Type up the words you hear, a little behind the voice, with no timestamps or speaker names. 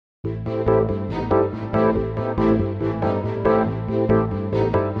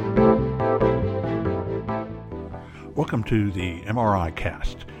Welcome to the MRI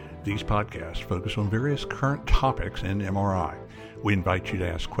Cast. These podcasts focus on various current topics in MRI. We invite you to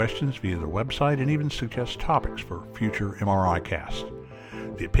ask questions via the website and even suggest topics for future MRI casts.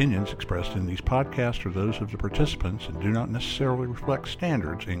 The opinions expressed in these podcasts are those of the participants and do not necessarily reflect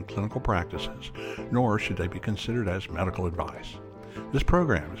standards in clinical practices, nor should they be considered as medical advice. This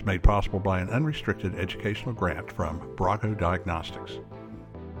program is made possible by an unrestricted educational grant from Bracco Diagnostics.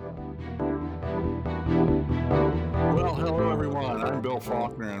 Well, hello everyone. I'm Bill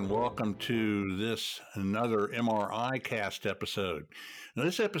Faulkner, and welcome to another MRI Cast episode. Now,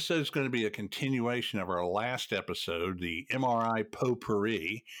 this episode is going to be a continuation of our last episode, the MRI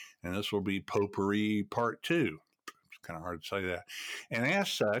Potpourri, and this will be Potpourri Part 2. It's kind of hard to say that. And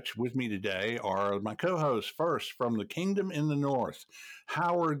as such, with me today are my co-hosts. First, from the Kingdom in the North,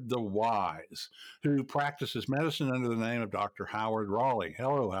 Howard the Wise, who practices medicine under the name of Dr. Howard Raleigh.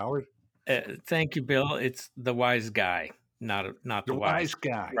 Hello, Howard. Thank you, Bill. It's the wise guy, not the wise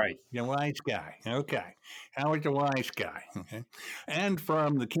guy. Right. The wise guy. Okay. Howard the wise guy. Okay. And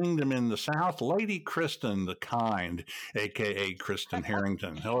from the Kingdom in the South, Lady Kristen the Kind, a.k.a. Kristen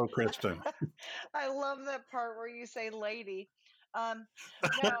Harrington. Hello, Kristen. I love that part where you say lady. I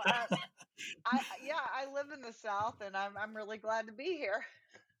live in the South, and I'm really glad to be here.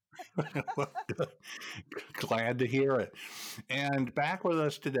 Well, glad to hear it. And back with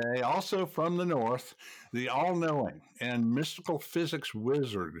us today, also from the North, the all-knowing and mystical physics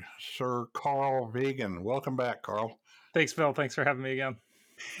wizard, Sir Carl Vegan. Welcome back, Carl. Thanks, Bill. Thanks for having me again.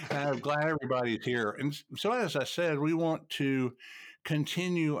 I'm glad everybody's here. And so, as I said, we want to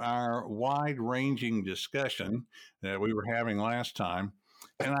continue our wide-ranging discussion that we were having last time.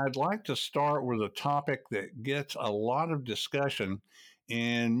 And I'd like to start with a topic that gets a lot of discussion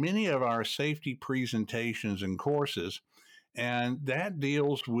in many of our safety presentations and courses, and that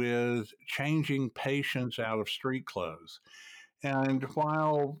deals with changing patients out of street clothes. And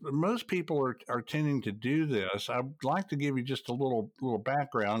while most people are tending to do this, I'd like to give you just a little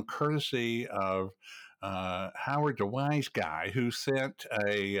background, courtesy of Howard the Wise Guy, who sent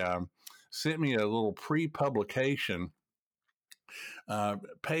me a little pre-publication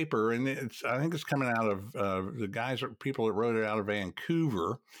paper, and I think it's coming out of the people that wrote it out of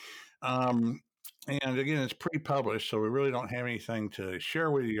Vancouver. And again, it's pre-published, so we really don't have anything to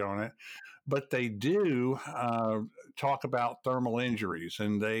share with you on it. But they do talk about thermal injuries,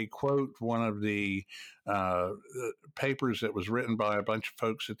 and they quote one of the papers that was written by a bunch of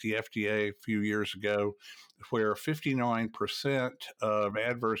folks at the FDA a few years ago, where 59% of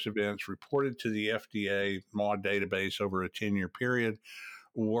adverse events reported to the FDA MAUDE database over a 10-year period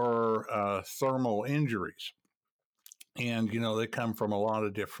were thermal injuries. And, they come from a lot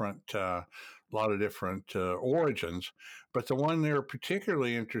of different origins. But the one they were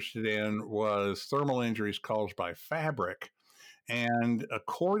particularly interested in was thermal injuries caused by fabric. And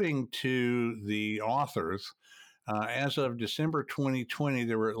according to the authors, as of December 2020,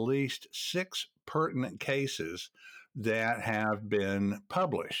 there were at least 6 pertinent cases that have been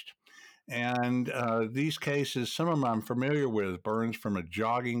published. And these cases, some of them I'm familiar with: burns from a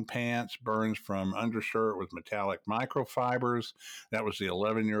jogging pants, burns from undershirt with metallic microfibers. That was the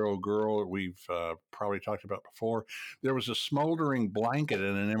 11-year-old girl that we've probably talked about before. There was a smoldering blanket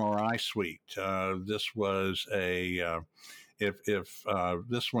in an MRI suite. This was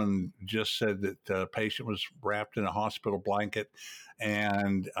this one just said that the patient was wrapped in a hospital blanket,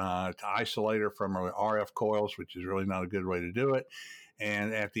 and to isolate her from her RF coils, which is really not a good way to do it.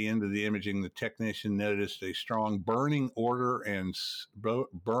 And at the end of the imaging, the technician noticed a strong burning odor and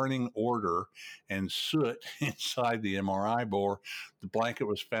soot inside the MRI bore. The blanket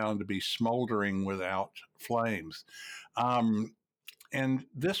was found to be smoldering without flames. And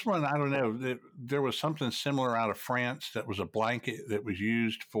this one, I don't know, there was something similar out of France that was a blanket that was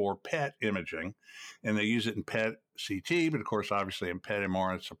used for PET imaging, and they use it in PET CT, but of course, obviously in PET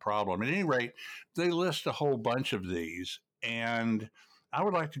MR, it's a problem. At any rate, they list a whole bunch of these, and I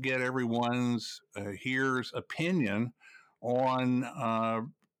would like to get everyone's here's opinion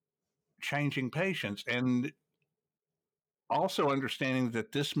on changing patients, and also understanding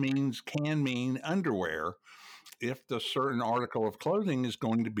that this can mean underwear if the certain article of clothing is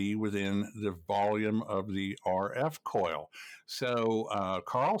going to be within the volume of the RF coil. So,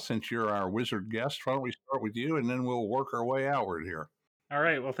 Carl, since you're our wizard guest, why don't we start with you, and then we'll work our way outward here. All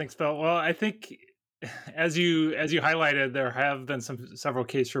right. Well, thanks, Bill. Well, I think as you highlighted, there have been several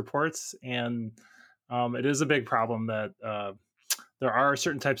case reports, and it is a big problem that there are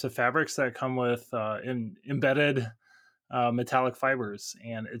certain types of fabrics that come with embedded metallic fibers,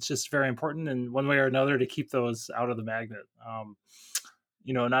 and it's just very important in one way or another to keep those out of the magnet.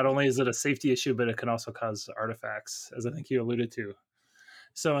 not only is it a safety issue, but it can also cause artifacts, as I think you alluded to.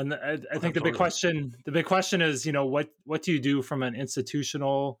 So, and I think the big question is, what do you do from an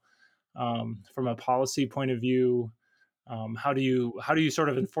institutional, from a policy point of view? How do you sort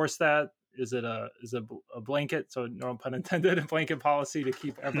of enforce that? Is it a blanket? So no pun intended, a blanket policy to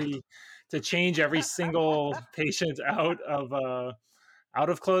keep to change every single patient out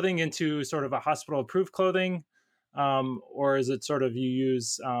of clothing into sort of a hospital approved clothing, or is it sort of you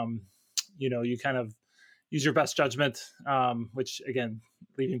use, you kind of use your best judgment, which again,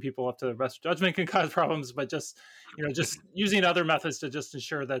 leaving people up to their best judgment can cause problems, but just using other methods to just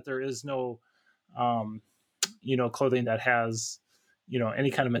ensure that there is no, clothing that has,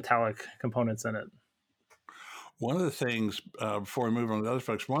 any kind of metallic components in it. One of the things, before we move on to other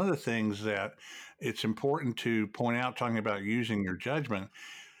folks, one of the things that it's important to point out, talking about using your judgment,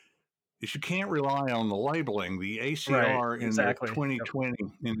 is you can't rely on the labeling. The ACR in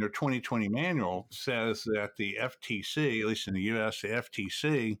their 2020 manual says that the FTC, at least in the U.S., the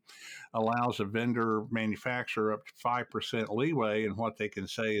FTC allows a vendor manufacturer up to 5% leeway in what they can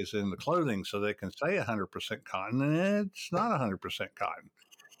say is in the clothing. So they can say 100% cotton, and it's not 100% cotton.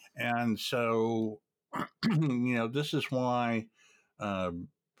 And so, this is why I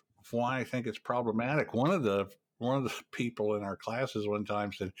think it's problematic. One of the people in our classes one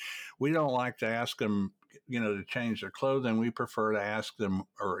time said, we don't like to ask them, to change their clothing. We prefer to ask them,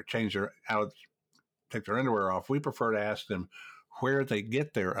 or take their underwear off. We prefer to ask them where they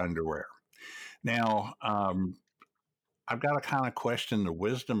get their underwear. Now, I've got to kind of question the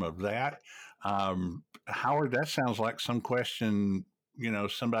wisdom of that. Howard, that sounds like some question,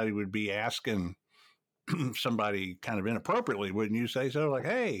 somebody would be asking somebody kind of inappropriately, wouldn't you say so? Like,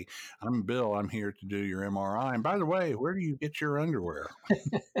 hey, I'm Bill. I'm here to do your MRI. And by the way, where do you get your underwear?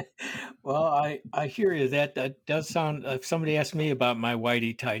 Well, I hear you. That does sound. If somebody asked me about my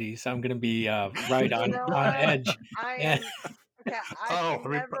whitey tighties, I'm going to be right on edge.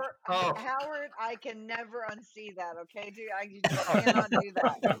 Howard, I can never unsee that. Okay, dude, you just cannot do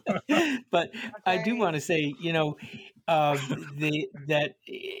that. But okay. I do want to say, that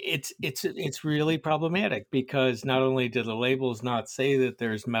it's really problematic, because not only do the labels not say that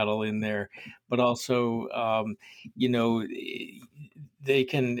there's metal in there, but also,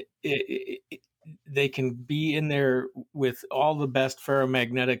 they can be in there with all the best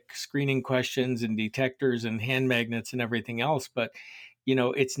ferromagnetic screening questions and detectors and hand magnets and everything else, but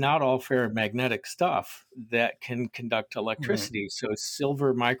it's not all ferromagnetic stuff that can conduct electricity. Right. So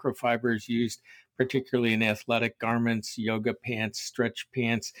silver microfibers used particularly in athletic garments, yoga pants, stretch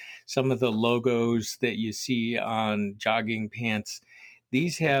pants, some of the logos that you see on jogging pants,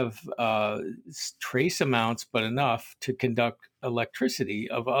 these have trace amounts, but enough to conduct electricity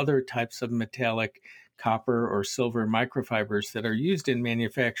of other types of metallic copper or silver microfibers that are used in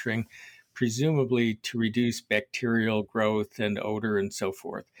manufacturing, presumably to reduce bacterial growth and odor and so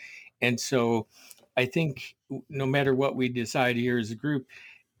forth. And so I think no matter what we decide here as a group,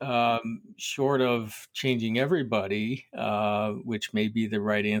 short of changing everybody, which may be the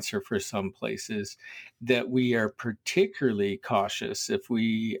right answer for some places, that we are particularly cautious if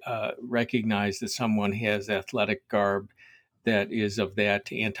we recognize that someone has athletic garb that is of that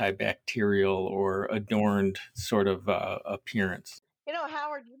antibacterial or adorned sort of appearance.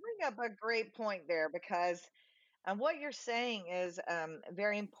 Howard, you bring up a great point there, because what you're saying is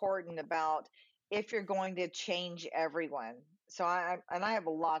very important about if you're going to change everyone. So I have a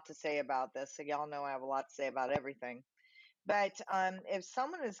lot to say about this. So y'all know I have a lot to say about everything. But if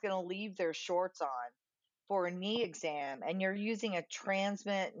someone is going to leave their shorts on for a knee exam, and you're using a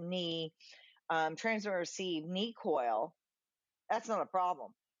transmit receive knee coil, that's not a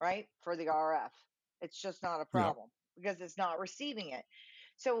problem, right? For the RF, it's just not a problem because it's not receiving it.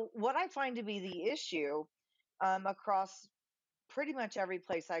 So what I find to be the issue across pretty much every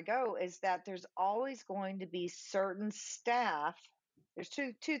place I go is that there's always going to be certain staff. There's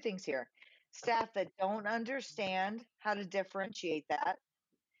two things here: staff that don't understand how to differentiate that,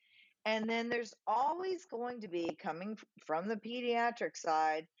 and then there's always going to be, coming from the pediatric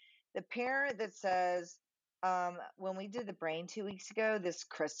side, the parent that says, when we did the brain 2 weeks ago, this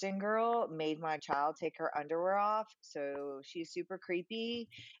Kristen girl made my child take her underwear off, so she's super creepy.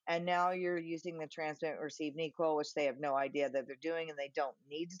 And now you're using the transmit receive knee coil, which they have no idea that they're doing, and they don't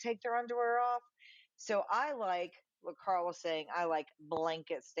need to take their underwear off. So I like what Carl was saying. I like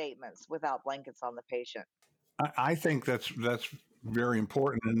blanket statements without blankets on the patient. I think that's very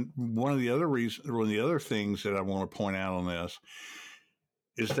important. And one of the other things that I want to point out on this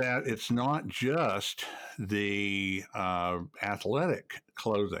is that it's not just the athletic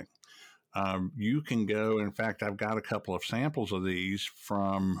clothing. You can go. In fact, I've got a couple of samples of these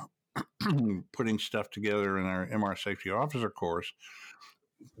from putting stuff together in our MR Safety Officer course.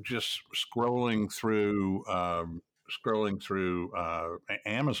 Just scrolling through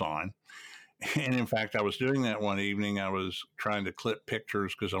Amazon. And in fact, I was doing that one evening. I was trying to clip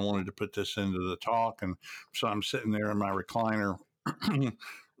pictures because I wanted to put this into the talk. And so I'm sitting there in my recliner,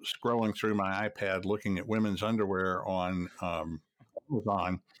 scrolling through my iPad, looking at women's underwear on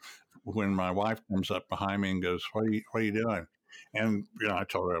Amazon, when my wife comes up behind me and goes, what are you doing? And, I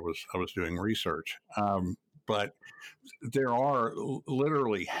told her I was doing research. But there are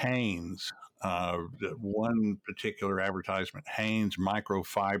literally Hanes, one particular advertisement, Hanes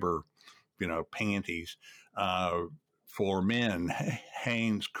microfiber, panties for men,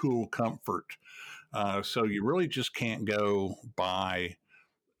 Hanes Cool Comfort. So you really just can't go by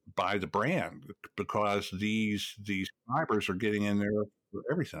the brand, because these fibers are getting in there for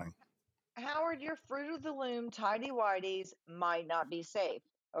everything. Howard, your Fruit of the Loom tidy whities might not be safe.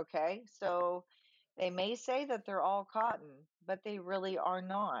 Okay, so they may say that they're all cotton, but they really are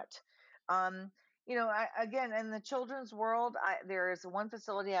not. Again, in the children's world, there is one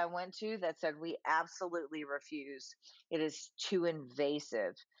facility I went to that said we absolutely refuse. It is too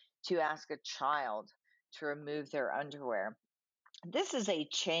invasive to ask a child to remove their underwear. This is a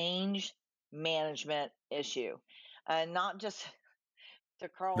change management issue, not just to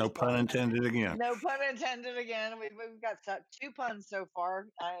Carl's No pun intended again. No pun intended again. We've got two puns so far.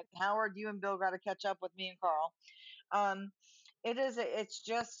 Howard, you and Bill got to catch up with me and Carl.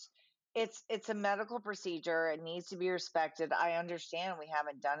 It's a medical procedure. It needs to be respected. I understand we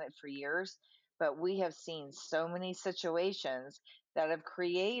haven't done it for years, but we have seen so many situations that have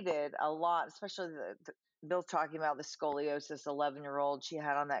created a lot, especially Bill's talking about the scoliosis 11-year-old. She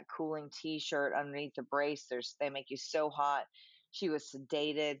had on that cooling t-shirt underneath the brace. They make you so hot. She was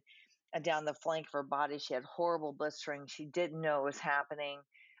sedated. And down the flank of her body, she had horrible blistering. She didn't know it was happening.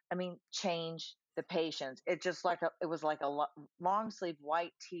 I mean, change the patients. It was like a long sleeve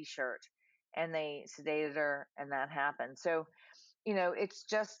white t-shirt, and they sedated her, and that happened. So, it's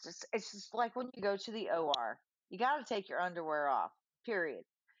just like when you go to the OR, you got to take your underwear off. Period.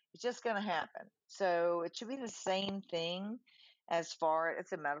 It's just going to happen. So it should be the same thing as far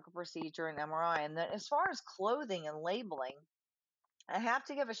as a medical procedure and MRI. And then as far as clothing and labeling, I have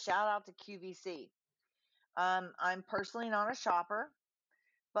to give a shout out to QVC. I'm personally not a shopper,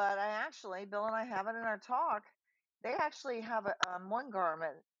 but Bill and I have it in our talk. They actually have one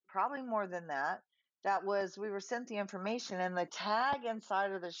garment, probably more than that. We were sent the information, and the tag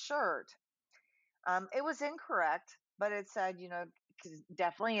inside of the shirt, it was incorrect, but it said,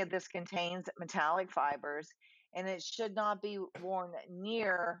 definitely this contains metallic fibers, and it should not be worn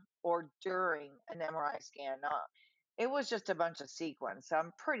near or during an MRI scan. It was just a bunch of sequins, so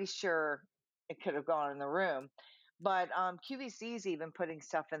I'm pretty sure it could have gone in the room. But QVC is even putting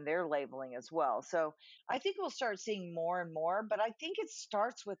stuff in their labeling as well. So I think we'll start seeing more and more, but I think it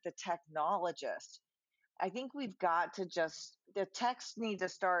starts with the technologist. I think we've got to the techs need to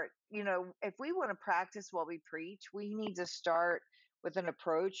start, if we want to practice what we preach, we need to start with an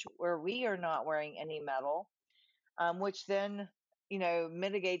approach where we are not wearing any metal, which then,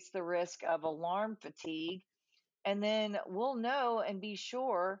 mitigates the risk of alarm fatigue. And then we'll know and be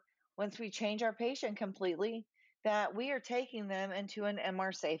sure once we change our patient completely that we are taking them into an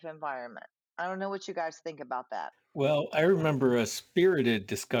MR safe environment. I don't know what you guys think about that. Well, I remember a spirited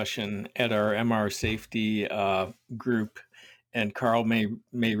discussion at our MR safety group, and Carl may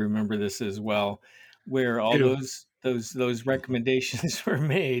remember this as well, where all those recommendations were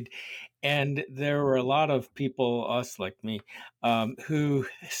made, and there were a lot of people, us like me, who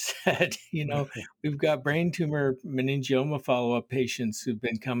said, we've got brain tumor meningioma follow-up patients who've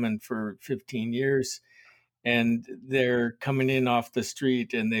been coming for 15 years. And they're coming in off the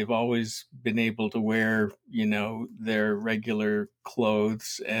street, and they've always been able to wear, their regular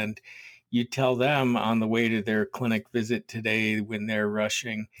clothes. And you tell them on the way to their clinic visit today, when they're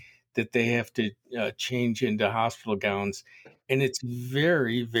rushing, that they have to change into hospital gowns. And it's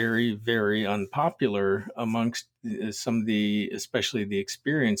very, very, very unpopular amongst some of especially the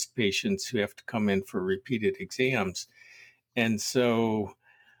experienced patients who have to come in for repeated exams. And so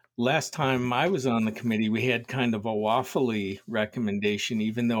last time I was on the committee, we had kind of a waffly recommendation,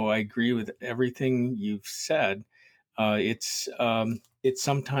 even though I agree with everything you've said. It's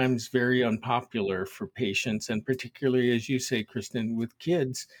sometimes very unpopular for patients, and particularly, as you say, Kristen, with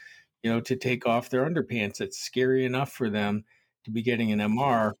kids, to take off their underpants. It's scary enough for them to be getting an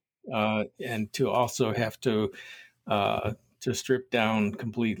MR, and to also have to strip down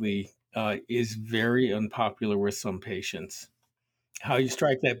completely is very unpopular with some patients. How you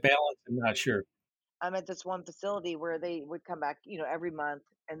strike that balance, I'm not sure. I'm at this one facility where they would come back, every month,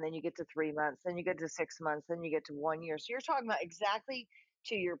 and then you get to 3 months, then you get to 6 months, then you get to 1 year. So you're talking about exactly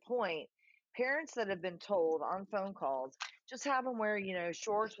to your point. Parents that have been told on phone calls, just have them wear,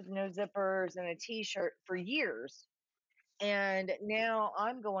 shorts with no zippers and a t-shirt for years. And now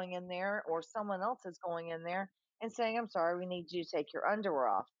I'm going in there, or someone else is going in there and saying, I'm sorry, we need you to take your underwear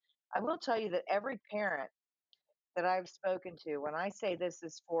off. I will tell you that every parent that I've spoken to, when I say this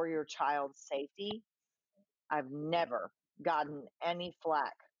is for your child's safety, I've never gotten any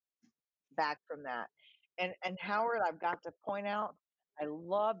flack back from that. And Howard, I've got to point out, I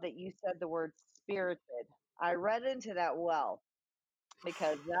love that you said the word spirited. I read into that well,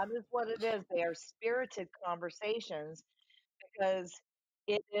 because that is what it is. They are spirited conversations, because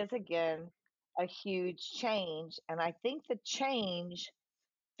it is, again, a huge change. And I think the change,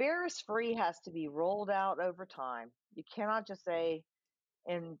 Ferris free, has to be rolled out over time. You cannot just say,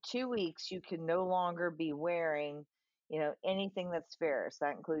 in 2 weeks you can no longer be wearing anything that's ferrous.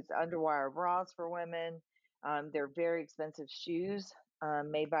 That includes underwire bras for women. They're very expensive shoes,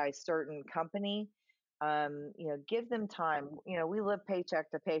 made by a certain company. Give them time. We live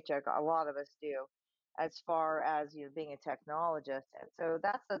paycheck to paycheck, a lot of us do, as far as being a technologist. And so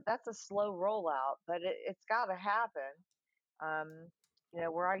that's a slow rollout, but it's got to happen.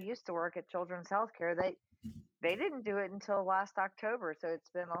 Where I used to work at Children's Healthcare, they didn't do it until last October, so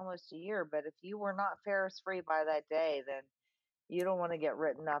it's been almost a year. But if you were not Ferris free by that day, then you don't want to get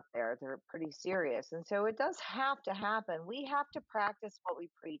written up there. They're pretty serious. And so it does have to happen. We have to practice what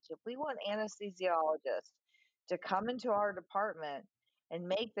we preach. If we want anesthesiologists to come into our department and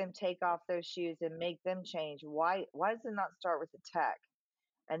make them take off those shoes and make them change, why does it not start with the tech?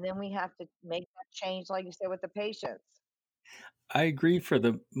 And then we have to make that change, like you said, with the patients. I agree for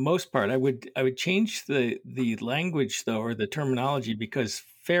the most part. I would change the language though, or the terminology, because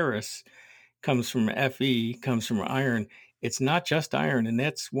ferrous comes from Fe, comes from iron. It's not just iron, and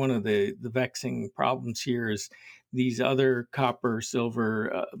that's one of the vexing problems here. Is these other copper,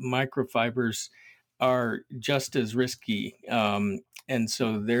 silver microfibers are just as risky, and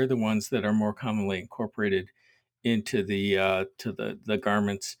so they're the ones that are more commonly incorporated into the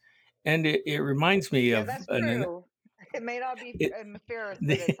garments. And it reminds me Yeah, of that's an true. It may not be it, ferrous,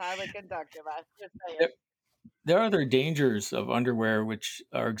 but it's highly conductive. I just saying. There are other dangers of underwear, which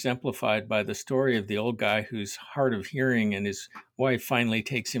are exemplified by the story of the old guy who's hard of hearing, and his wife finally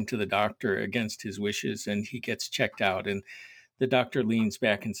takes him to the doctor against his wishes, and he gets checked out. And the doctor leans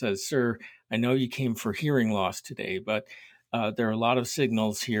back and says, "Sir, I know you came for hearing loss today, but there are a lot of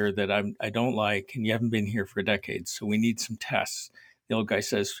signals here that I don't like, and you haven't been here for decades, so we need some tests." The old guy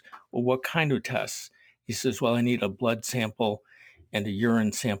says, "Well, what kind of tests?" He says, "Well, I need a blood sample and a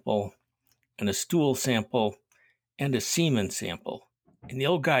urine sample and a stool sample and a semen sample." And the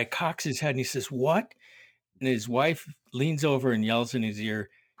old guy cocks his head and he says, "What?" And his wife leans over and yells in his ear,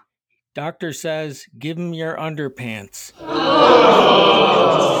 "Doctor says, give him your underpants."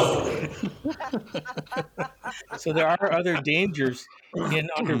 So there are other dangers in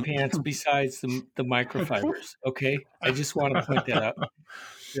underpants besides the microfibers. Okay, I just want to point that out.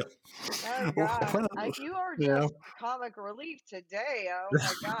 Yeah. Oh God, you are Yeah. just comic relief today. Oh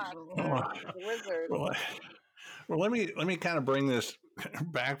my gosh, the wizard. Well, let me kind of bring this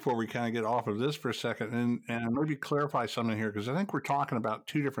back before we kind of get off of this for a second, and maybe clarify something here, because I think we're talking about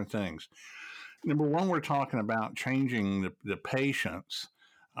two different things. Number one, we're talking about changing the patients,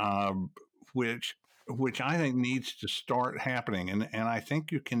 which I think needs to start happening, and I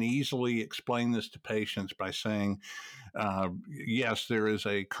think you can easily explain this to patients by saying, yes, there is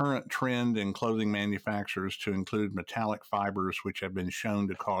a current trend in clothing manufacturers to include metallic fibers, which have been shown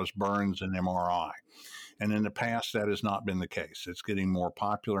to cause burns in MRI. And in the past, that has not been the case. It's getting more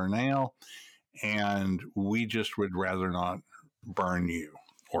popular now, and we just would rather not burn you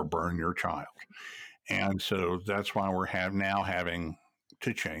or burn your child. And so that's why we're now having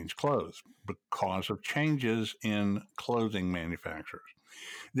to change clothes, because of changes in clothing manufacturers.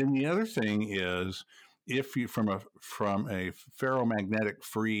 Then the other thing is, if you from a ferromagnetic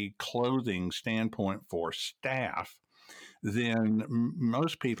free clothing standpoint for staff, then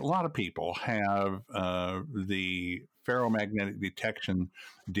most people, a lot of people have the ferromagnetic detection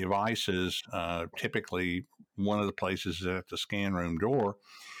devices. Typically, one of the places is at the scan room door.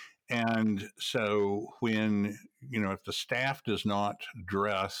 And so when, if the staff does not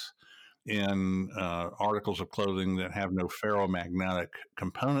dress in articles of clothing that have no ferromagnetic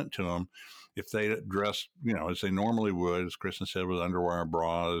component to them, if they dress, as they normally would, as Kristen said, with underwear and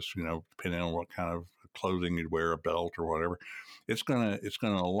bras, depending on what kind of clothing you'd wear, a belt or whatever, it's gonna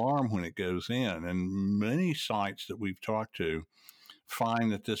alarm when it goes in. And many sites that we've talked to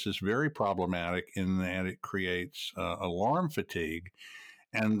find that this is very problematic in that it creates alarm fatigue,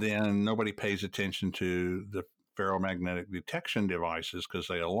 and then nobody pays attention to the ferromagnetic detection devices because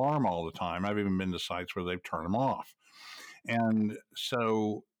they alarm all the time. I've even been to sites where they've turned them off. And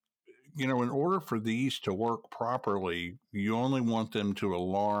so, in order for these to work properly, you only want them to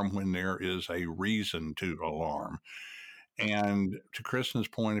alarm when there is a reason to alarm. And to Kristen's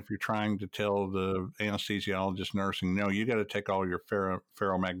point, if you're trying to tell the anesthesiologist nursing, no, you got to take all your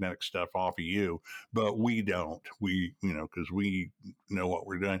ferromagnetic stuff off of you, but we don't. We, because we know what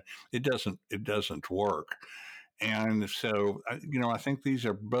we're doing. It doesn't work. And so, I think these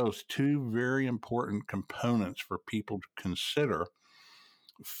are both two very important components for people to consider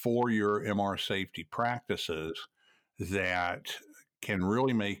for your MR safety practices that can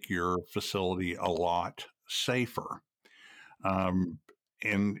really make your facility a lot safer.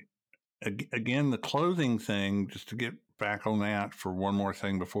 And again, the clothing thing, just to get back on that for one more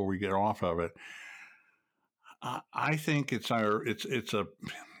thing before we get off of it, I think it's a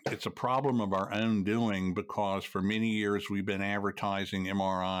problem of our own doing, because for many years we've been advertising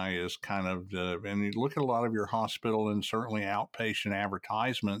MRI as kind of and you look at a lot of your hospital and certainly outpatient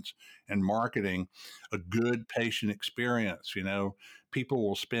advertisements and marketing, a good patient experience. People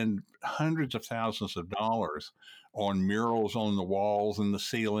will spend hundreds of thousands of dollars on murals on the walls and the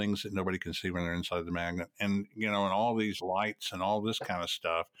ceilings that nobody can see when they're inside the magnet, and and all these lights and all this kind of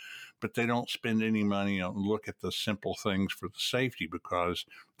stuff, but they don't spend any money on look at the simple things for the safety, because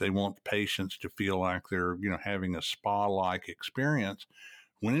they want patients to feel like they're having a spa-like experience,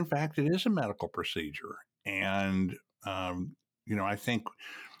 when in fact it is a medical procedure. And I think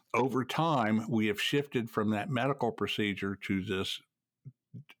over time we have shifted from that medical procedure to this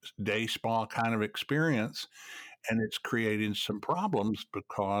day spa kind of experience, and it's creating some problems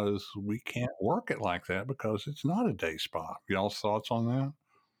because we can't work it like that because it's not a day spa. Y'all's thoughts on that?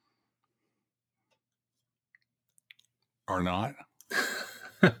 Or not?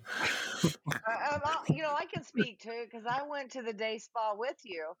 I can speak to it because I went to the day spa with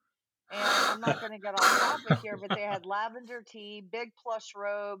you, and I'm not going to get off topic here, but they had lavender tea, big plush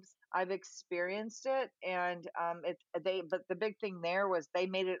robes. I've experienced it, and but the big thing there was they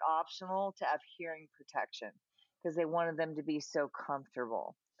made it optional to have hearing protection because they wanted them to be so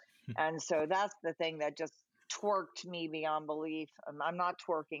comfortable. And so that's the thing that just twerked me beyond belief. I'm not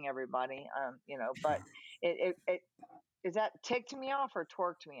twerking, everybody, but it is that ticked me off or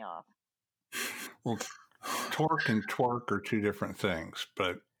twerked me off? Well, torque and twerk are two different things,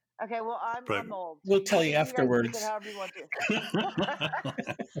 but okay. Well, I'm old. We'll tell you afterwards. You guys take it however you want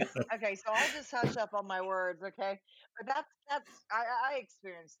to. Okay, so I'll just hush up on my words. Okay, but that's I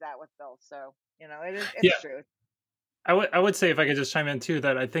experienced that with Bill, so it's true. I would say, if I could just chime in too,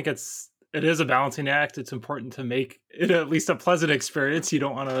 that I think it is a balancing act. It's important to make it at least a pleasant experience. You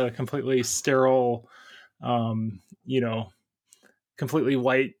don't want a completely sterile, completely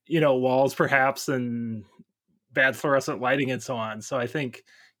white, walls perhaps, and bad fluorescent lighting and so on. So I think,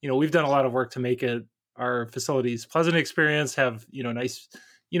 we've done a lot of work to make our facilities pleasant experience, have, nice,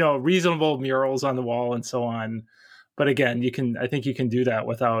 reasonable murals on the wall and so on. But again, I think you can do that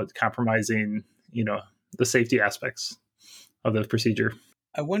without compromising, the safety aspects of the procedure.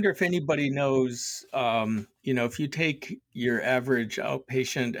 I wonder if anybody knows, if you take your average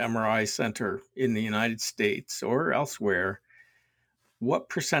outpatient MRI center in the United States or elsewhere, what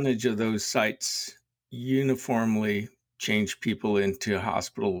percentage of those sites uniformly change people into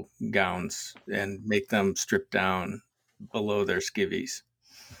hospital gowns and make them strip down below their skivvies?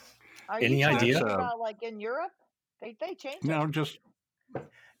 Any idea? About like in Europe, they change it. No, just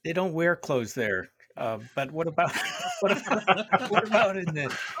they don't wear clothes there. But what about in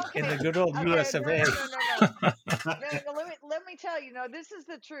the good old US of A? No, let me tell you. No, this is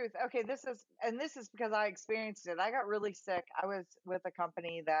the truth. Okay, this is because I experienced it. I got really sick. I was with a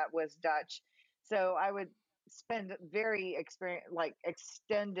company that was Dutch, so I would spend very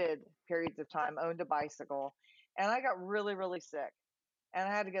extended periods of time, owned a bicycle, and I got really, really sick, and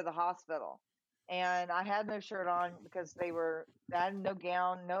I had to go to the hospital. And I had no shirt on because I had no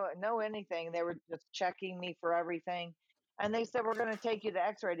gown, no anything. They were just checking me for everything. And they said, we're going to take you to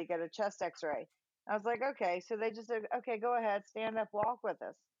x-ray to get a chest x-ray. I was like, okay. So they just said, okay, go ahead, stand up, walk with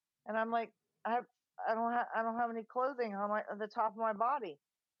us. And I'm like, I don't have any clothing on the top of my body.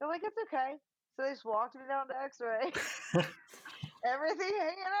 They're like, it's okay. So they just walked me down to x-ray. Everything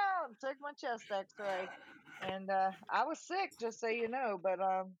hanging out. Took my chest x-ray. And I was sick, just so you know. But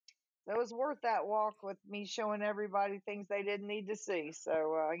So it was worth that walk with me showing everybody things they didn't need to see. So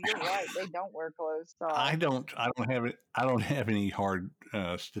you're right; they don't wear clothes. I Sorry. don't. I don't have it. I don't have any hard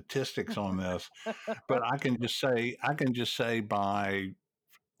statistics on this, but I can just say. I can just say by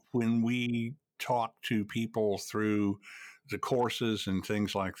when we talk to people through the courses and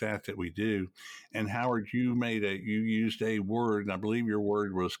things like that that we do. And Howard, you used a word, and I believe your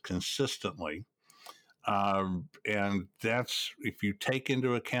word was consistently. And that's, if you take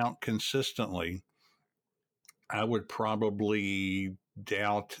into account consistently, I would probably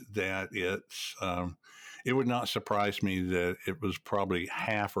doubt that it would not surprise me that it was probably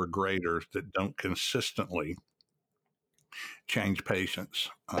half or greater that don't consistently change patients.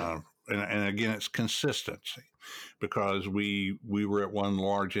 And again, it's consistency, because we were at one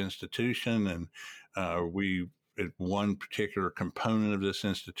large institution, and we at one particular component of this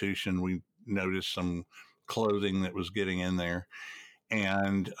institution, we noticed some clothing that was getting in there.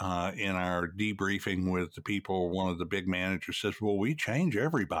 And in our debriefing with the people, one of the big managers says, "Well, we change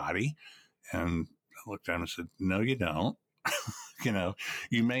everybody." And I looked at him and said, "No, you don't.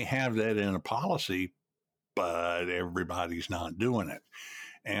 You may have that in a policy, but everybody's not doing it."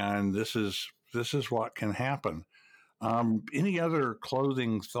 And this is what can happen. Any other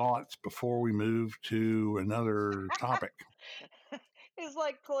closing thoughts before we move to another topic? It's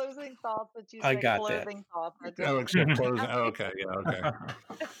like closing thoughts, but you I said got that. clothing thoughts. I Oh, just except closing. Oh, okay, yeah, okay.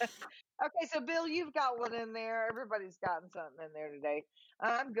 okay. So Bill, you've got one in there. Everybody's gotten something in there today.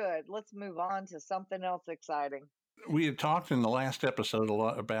 I'm good. Let's move on to something else exciting. We had talked in the last episode a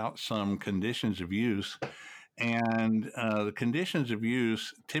lot about some conditions of use, and the conditions of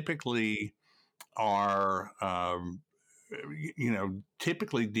use typically are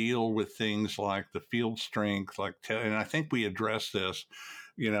typically deal with things like the field strength, and I think we addressed this,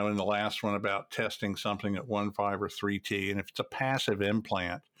 in the last one about testing something at 1.5 or 3T. And if it's a passive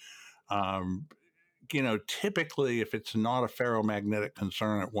implant, um, typically if it's not a ferromagnetic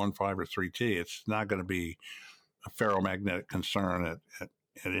concern at 1.5 or 3T, it's not going to be a ferromagnetic concern at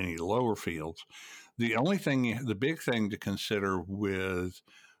any lower fields. The big thing to consider with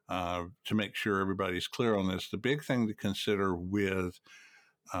to make sure everybody's clear on this, the big thing to consider with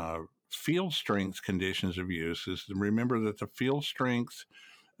field strength conditions of use is to remember that the field strength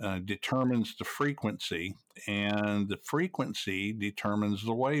determines the frequency, and the frequency determines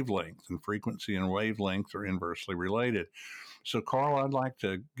the wavelength, and frequency and wavelength are inversely related. So, Carl, I'd like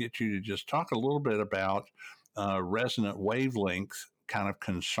to get you to just talk a little bit about resonant wavelength kind of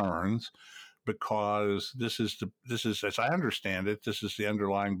concerns, because this is, as I understand it, this is the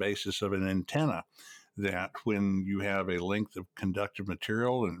underlying basis of an antenna. That when you have a length of conductive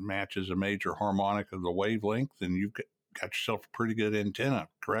material and it matches a major harmonic of the wavelength, then you've got yourself a pretty good antenna,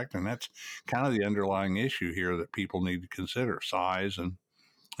 correct? And that's kind of the underlying issue here that people need to consider: size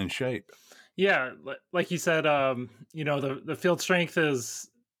and shape. Yeah, like you said, the field strength is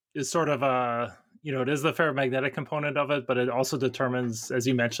sort of it is the ferromagnetic component of it, but it also determines, as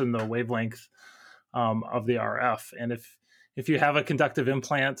you mentioned, the wavelength of the RF. And if you have a conductive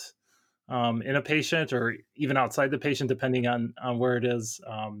implant in a patient, or even outside the patient, depending on where it is,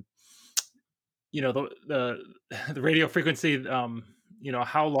 the radio frequency,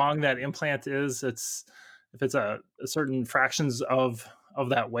 how long that implant is, if it's a certain fractions of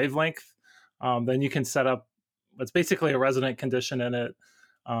that wavelength, then you can set up what's basically a resonant condition in it.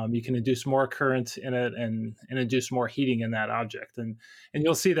 You can induce more current in it and induce more heating in that object. And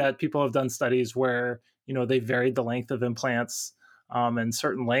you'll see that people have done studies where, they varied the length of implants, and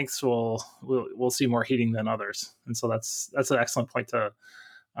certain lengths will see more heating than others. And so that's an excellent point to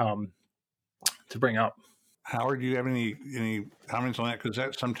bring up. Howard, do you have any comments on that? Because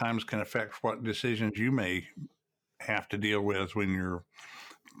that sometimes can affect what decisions you may have to deal with when you're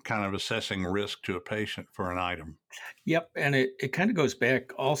kind of assessing risk to a patient for an item. Yep, and it kind of goes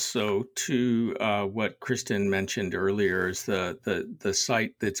back also to what Kristen mentioned earlier, is the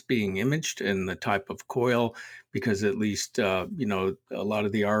site that's being imaged and the type of coil, because at least a lot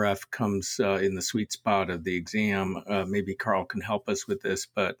of the RF comes in the sweet spot of the exam. Maybe Carl can help us with this,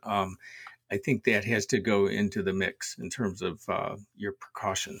 but I think that has to go into the mix in terms of your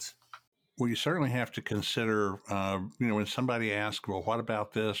precautions. Well, you certainly have to consider, when somebody asks, well, what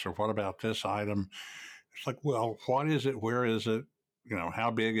about this or what about this item? It's like, well, what is it? Where is it? How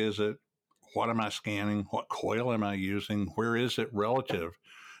big is it? What am I scanning? What coil am I using? Where is it relative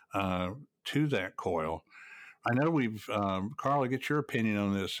to that coil? I know Carl, get your opinion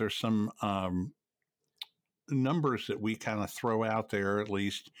on this. There's some numbers that we kind of throw out there, at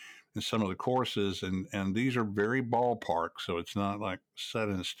least in some of the courses, and these are very ballpark, so it's not like set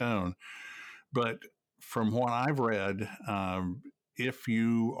in stone. But from what I've read, if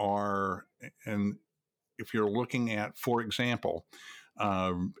you are, and if you're looking at, for example,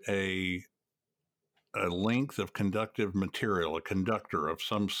 a length of conductive material, a conductor of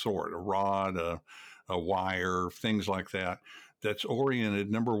some sort, a rod, a wire, things like that, that's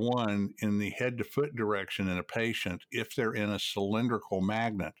oriented, number one, in the head to foot direction in a patient. If they're in a cylindrical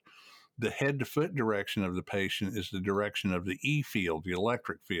magnet, the head to foot direction of the patient is the direction of the E field, the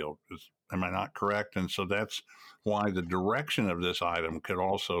electric field. Am I not correct? And so that's why the direction of this item could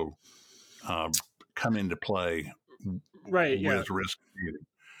also come into play Right. Yeah. with risk shooting.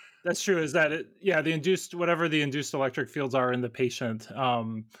 That's true. Is that the induced, whatever the induced electric fields are in the patient,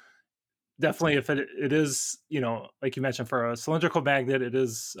 definitely if it is, like you mentioned, for a cylindrical magnet, it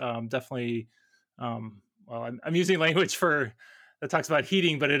is definitely, well, I'm using language that talks about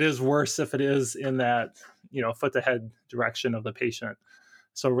heating, but it is worse if it is in that, foot to head direction of the patient.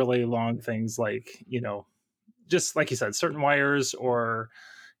 So really long things like, just like you said, certain wires or,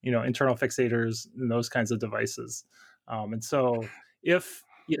 internal fixators and those kinds of devices. And so if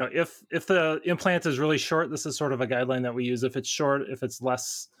the implant is really short, this is sort of a guideline that we use. If it's short, if it's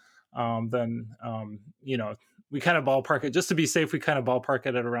less, then, we kind of ballpark it just to be safe. We kind of ballpark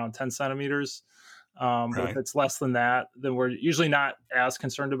it at around 10 centimeters. But if it's less than that, then we're usually not as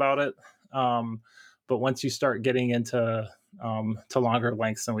concerned about it. But once you start getting into to longer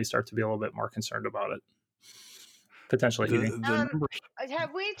lengths, then we start to be a little bit more concerned about it. Potentially heating.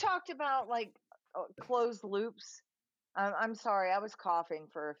 Have we talked about like closed loops? I'm sorry, I was coughing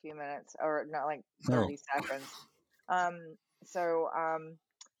for a few minutes, or not, like 30 seconds.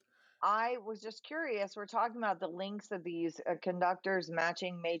 I was just curious. We're talking about the lengths of these conductors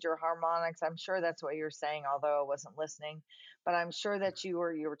matching major harmonics. I'm sure that's what you're saying, although I wasn't listening. But I'm sure that you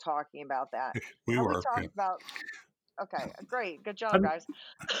were talking about that. We talked about. Okay, great, good job, guys.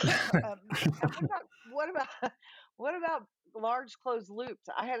 What about large closed loops?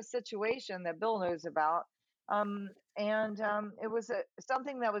 I had a situation that Bill knows about, it was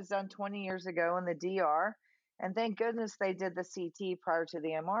something that was done 20 years ago in the DR, and thank goodness they did the CT prior to the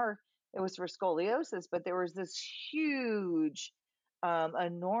MR. It was for scoliosis, but there was this huge,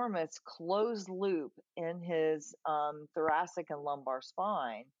 enormous closed loop in his thoracic and lumbar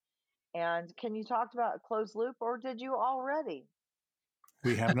spine. And can you talk about closed loop, or did you already?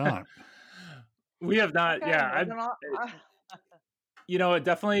 We have not. We have not. Okay, Yeah. It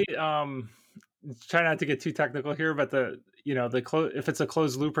definitely, try not to get too technical here, but if it's a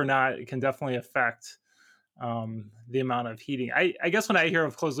closed loop or not, it can definitely affect the amount of heating. I guess when I hear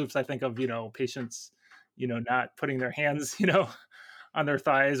of closed loops, I think of, patients, not putting their hands, on their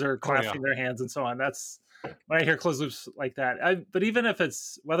thighs or clasping their hands and so on. That's when I hear closed loops like that. But even if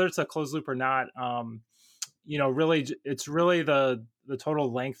whether it's a closed loop or not, really, it's really the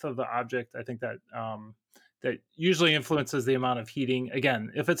total length of the object. I think that that usually influences the amount of heating.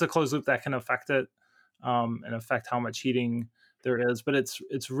 Again, if it's a closed loop, that can affect it and affect how much heating there is. But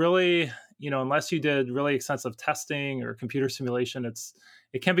it's really, unless you did really extensive testing or computer simulation,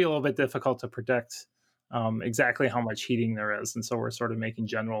 it can be a little bit difficult to predict exactly how much heating there is. And so we're sort of making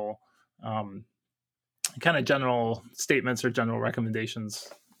general statements or general recommendations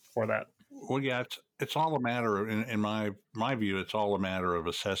for that. Well, yeah, it's all a matter of, in my view, it's all a matter of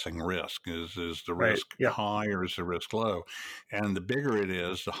assessing risk. Is the risk high or is the risk low? And the bigger it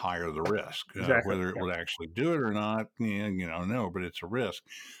is, the higher the risk. Exactly. Whether it would actually do it or not, no, but it's a risk.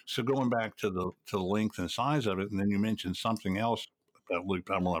 So going back to the length and size of it, and then you mentioned something else about loop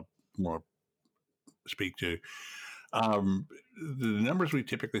I want to speak to. The numbers we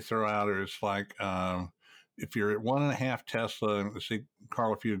typically throw out are like. If you're at 1.5 Tesla, let's see,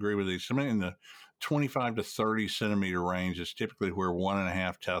 Carl, if you agree with these, something in the 25 to 30 centimeter range is typically where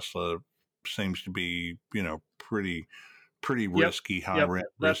 1.5 Tesla seems to be, pretty risky, high risk.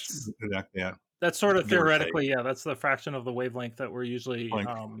 That's sort of theoretically, that's the fraction of the wavelength that we're usually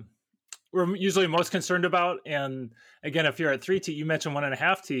most concerned about. And again, if you're at 3T, you mentioned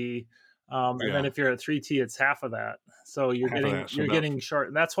 1.5 T. And then if you're at 3T, it's half of that. So you're getting short.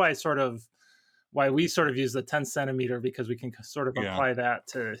 And that's why we sort of use the 10 centimeter, because we can sort of apply that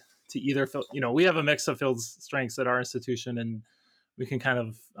to either field. We have a mix of field strengths at our institution, and we can kind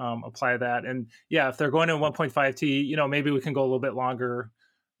of apply that. And if they're going to 1.5 T, maybe we can go a little bit longer.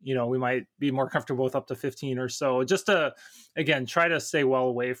 We might be more comfortable with up to 15 or so, just to, again, try to stay well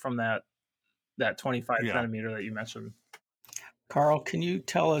away from that 25 centimeter that you mentioned. Carl, can you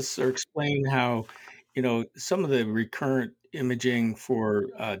tell us or explain how, some of the recurrent imaging for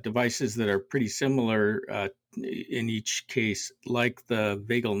devices that are pretty similar in each case, like the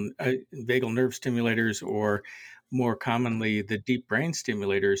vagal nerve stimulators, or more commonly the deep brain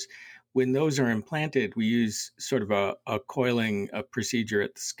stimulators, when those are implanted, we use sort of a coiling procedure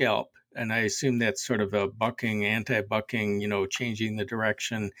at the scalp. And I assume that's sort of a bucking, anti-bucking, changing the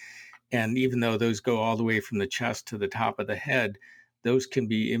direction. And even though those go all the way from the chest to the top of the head, those can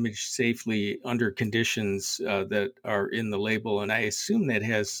be imaged safely under conditions that are in the label. And I assume that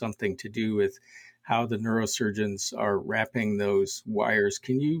has something to do with how the neurosurgeons are wrapping those wires.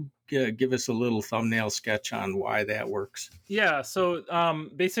 Can you give us a little thumbnail sketch on why that works? Yeah. So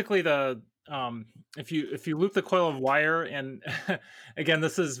basically, the if you loop the coil of wire, and again,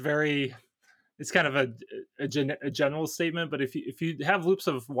 this is it's kind of a general statement, but if you have loops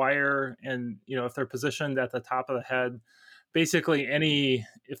of wire, and if they're positioned at the top of the head, basically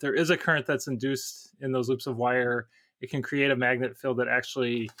if there is a current that's induced in those loops of wire, it can create a magnet field that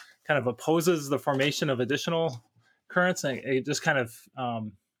actually kind of opposes the formation of additional currents. And it just kind of,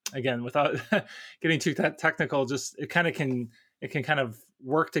 again, without getting too technical, just it can kind of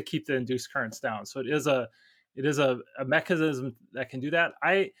work to keep the induced currents down. So it is a mechanism that can do that.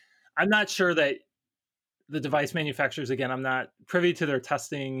 I'm not sure that the device manufacturers, again, I'm not privy to their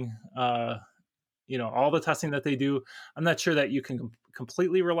testing, all the testing that they do. I'm not sure that you can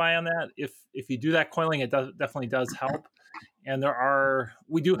completely rely on that. If you do that coiling, it definitely does help. And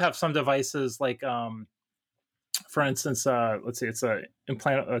we do have some devices like, for instance, let's say it's a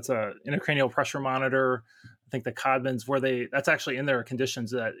intracranial pressure monitor. I think the Codmans, that's actually in their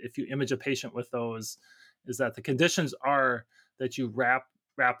conditions, that if you image a patient with those, is that the conditions are that you wrap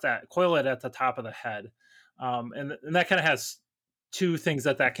that, coil it at the top of the head. And that kind of has two things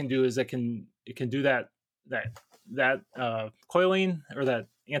that can do. Is it can do that coiling, or that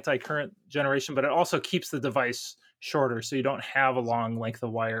anti-current generation, but it also keeps the device shorter, so you don't have a long length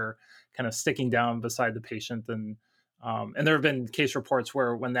of wire kind of sticking down beside the patient. And there have been case reports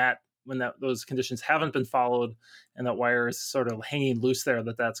where when those conditions haven't been followed, and that wire is sort of hanging loose there,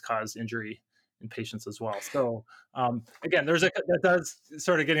 that's caused injury in patients as well. So again, that does,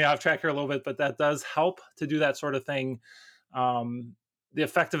 sort of getting off track here a little bit, but that does help to do that sort of thing. The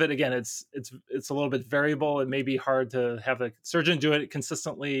effect of it, again, it's a little bit variable. It may be hard to have the surgeon do it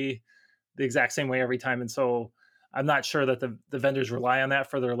consistently the exact same way every time. And so I'm not sure that the vendors rely on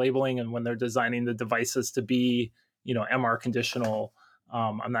that for their labeling, and when they're designing the devices to be, MR conditional,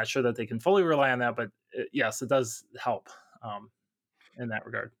 I'm not sure that they can fully rely on that, but yes, it does help in that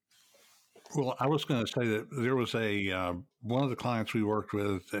regard. Well, I was going to say that there was one of the clients we worked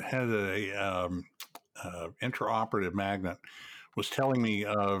with that had a intraoperative magnet, was telling me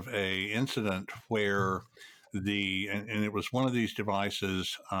of a incident where and it was one of these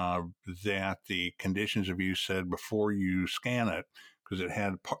devices that the conditions of use said before you scan it, because it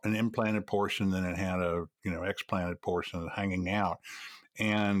had an implanted portion, then it had a explanted portion hanging out,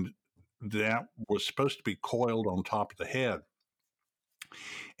 and that was supposed to be coiled on top of the head.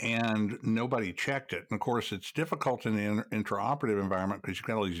 And nobody checked it. And of course, it's difficult in the intraoperative environment because you've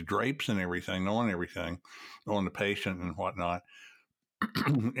got all these drapes and everything on the patient and whatnot.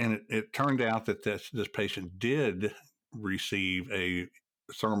 And it turned out that this patient did receive a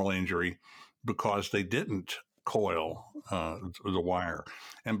thermal injury because they didn't coil the wire.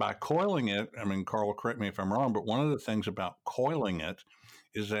 And by coiling it, I mean, Carl, correct me if I'm wrong, but one of the things about coiling it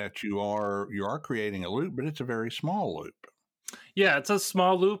is that you are creating a loop, but it's a very small loop. Yeah, it's a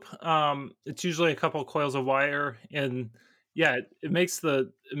small loop. It's usually a couple of coils of wire, and yeah, it makes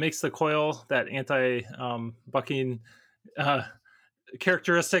the coil that anti bucking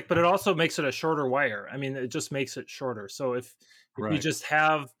characteristic, but it also makes it a shorter wire. I mean, it just makes it shorter. So if you just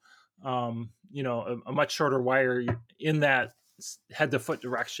have a much shorter wire in that head to foot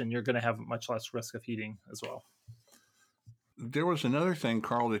direction, you're going to have much less risk of heating as well. There was another thing,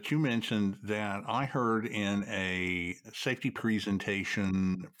 Carl, that you mentioned that I heard in a safety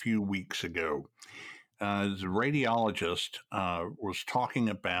presentation a few weeks ago. The radiologist was talking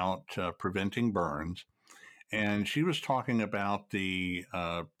about preventing burns, and she was talking about the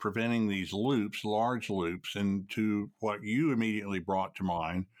preventing these loops, large loops, and to what you immediately brought to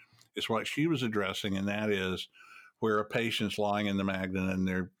mind is what she was addressing, and that is where a patient's lying in the magnet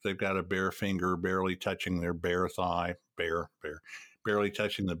and they've got a bare finger barely touching their bare thigh, barely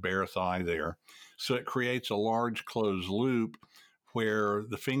touching the bare thigh there. So it creates a large closed loop where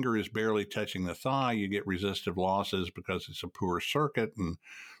the finger is barely touching the thigh. You get resistive losses because it's a poor circuit and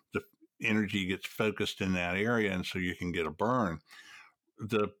the energy gets focused in that area, and so you can get a burn.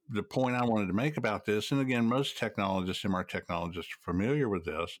 The point I wanted to make about this, and again, most technologists, MR technologists, are familiar with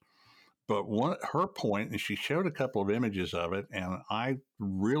this, but her point, and she showed a couple of images of it, and I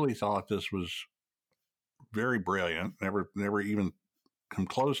really thought this was very brilliant. Never even come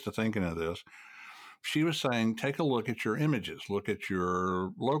close to thinking of this. she was saying, take a look at your images, look at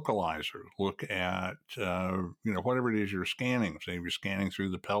your localizer, look at, whatever it is you're scanning. Say if you're scanning through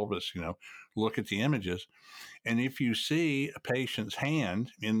the pelvis, look at the images. And if you see a patient's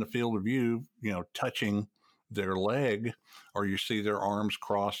hand in the field of view, touching their leg, or you see their arms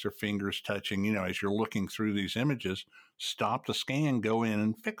crossed, their fingers touching, as you're looking through these images, stop the scan, go in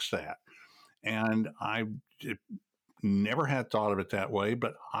and fix that. And I never had thought of it that way,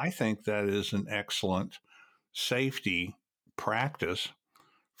 but I think that is an excellent safety practice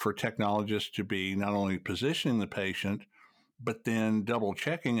for technologists to be not only positioning the patient, but then double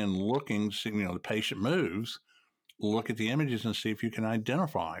checking and looking, the patient moves, look at the images and see if you can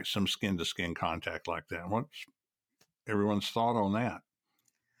identify some skin-to-skin contact like that. What's everyone's thought on that?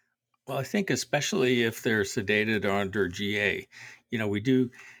 Well, I think especially if they're sedated or under GA, we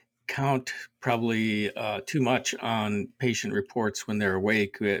do count probably too much on patient reports when they're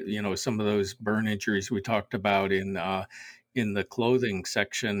awake. Some of those burn injuries we talked about in the clothing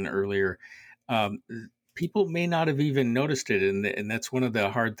section earlier. People may not have even noticed it, and that's one of the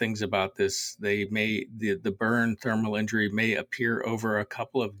hard things about this. The burn thermal injury may appear over a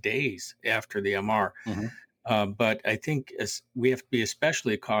couple of days after the MR. Mm-hmm. But I think we have to be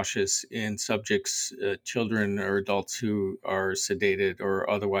especially cautious in subjects, children or adults who are sedated or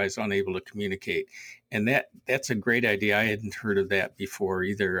otherwise unable to communicate. And that's a great idea. I hadn't heard of that before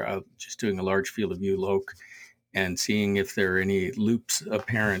either. Just doing a large field of view loc and seeing if there are any loops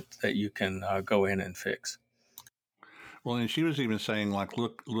apparent that you can go in and fix. Well, and she was even saying, like,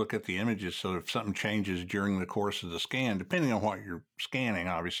 look at the images. So if something changes during the course of the scan, depending on what you're scanning,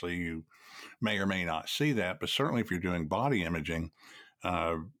 obviously you may or may not see that. But certainly if you're doing body imaging,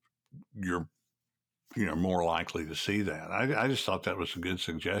 you're more likely to see that. I just thought that was a good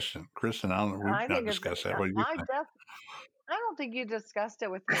suggestion. Kristen, we've not discussed that. What do you think? I don't think you discussed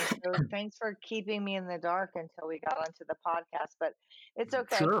it with me, so thanks for keeping me in the dark until we got onto the podcast, but it's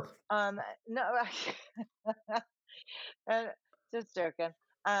okay. Sure. No, just joking.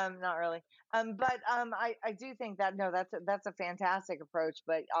 Not really. But I do think that that's a fantastic approach,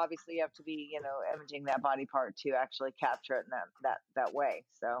 but obviously you have to be, imaging that body part to actually capture it in that way.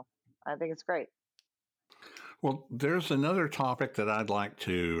 So I think it's great. Well, there's another topic that I'd like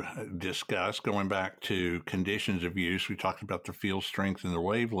to discuss, going back to conditions of use. We talked about the field strength and the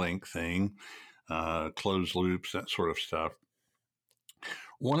wavelength thing, closed loops, that sort of stuff.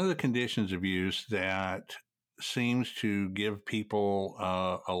 One of the conditions of use that seems to give people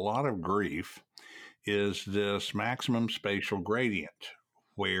a lot of grief is this maximum spatial gradient,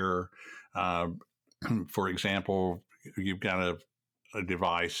 where, for example, you've got a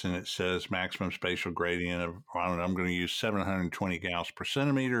device and it says maximum spatial gradient of, I'm going to use 720 Gauss per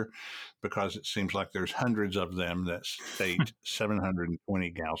centimeter because it seems like there's hundreds of them that state 720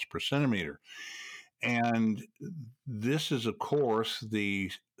 Gauss per centimeter. And this is, of course, the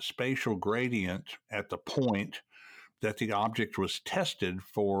spatial gradient at the point that the object was tested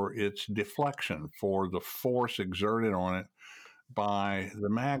for its deflection, for the force exerted on it by the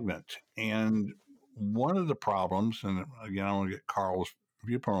magnet. And one of the problems, and again, I want to get Carl's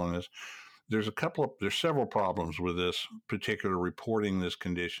viewpoint on this, there's several problems with this particular reporting this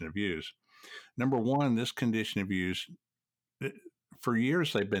condition of use. Number one, this condition of use, for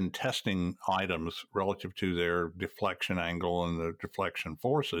years they've been testing items relative to their deflection angle and the deflection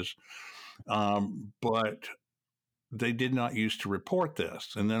forces, but they did not used to report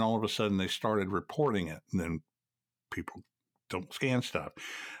this. And then all of a sudden they started reporting it, and then people don't scan stuff.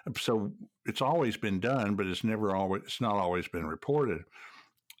 So it's always been done, but it's not always been reported.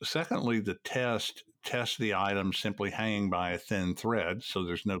 Secondly, the test tests the item simply hanging by a thin thread, so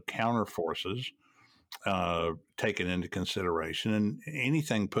there's no counter forces taken into consideration, and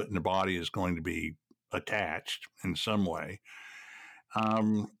anything put in the body is going to be attached in some way.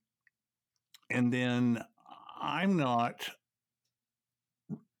 And then I'm not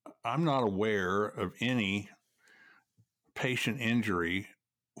aware of any patient injury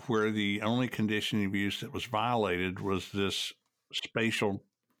where the only condition of use that was violated was this spatial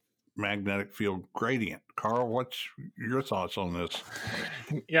magnetic field gradient. Carl, what's your thoughts on this?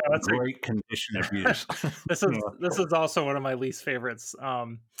 Yeah, that's a great condition of use. This is also one of my least favorites.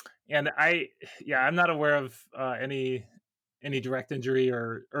 And I'm not aware of any direct injury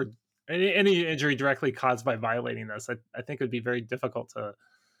or any injury directly caused by violating this. I think it would be very difficult to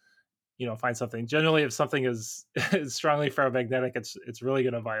find something. Generally, if something is strongly ferromagnetic, it's really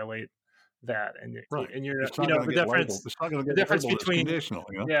going to violate that, and right. And you're it's not the difference between conditional,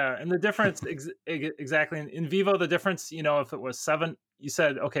 and the difference exactly in vivo. The difference, if it was 7, you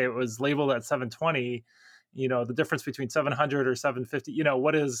said okay, it was labeled at 720, the difference between 700 or 750,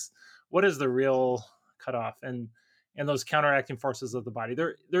 what is the real cutoff, and those counteracting forces of the body.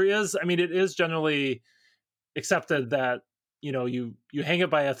 There is, it is generally accepted that you hang it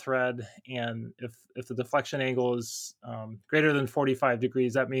by a thread, and if the deflection angle is greater than 45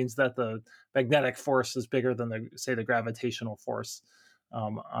 degrees, that means that the magnetic force is bigger than the gravitational force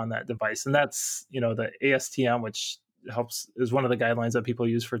on that device. And that's the ASTM, which is one of the guidelines that people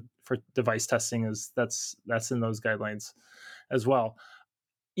use for device testing, is that's in those guidelines as well.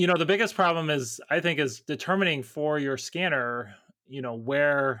 The biggest problem is determining for your scanner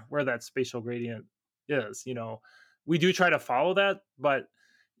where that spatial gradient is. We do try to follow that, but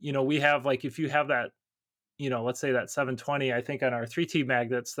we have, like, if you have that, let's say that 720, I think on our 3T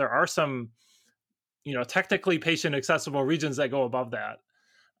magnets, there are some technically patient accessible regions that go above that.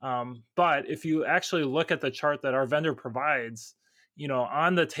 But if you actually look at the chart that our vendor provides,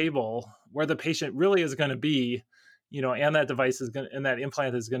 on the table where the patient really is going to be, and that device is going, and that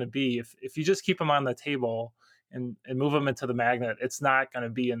implant is going to be, if you just keep them on the table and move them into the magnet, it's not going to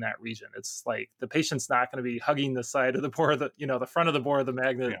be in that region. It's like the patient's not going to be hugging the side of the bore of the front of the bore of the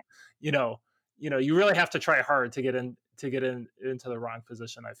magnet. Yeah. You really have to try hard to get into the wrong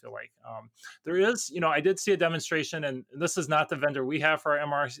position, I feel like. There is, I did see a demonstration, and this is not the vendor we have for our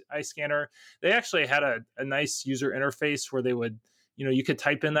MRI scanner. They actually had a nice user interface where they would, you could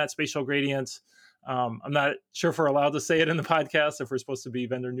type in that spatial gradient. I'm not sure if we're allowed to say it in the podcast, if we're supposed to be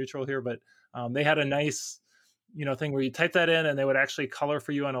vendor neutral here, but they had a nice, thing where you type that in and they would actually color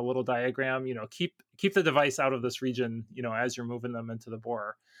for you on a little diagram, keep the device out of this region, as you're moving them into the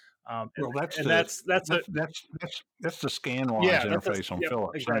bore. Well, that's that's the ScanWise interface on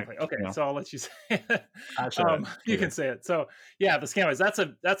Philips, exactly. right? Okay, so I'll let you say it. I said it. You can say it. So yeah, the ScanWise,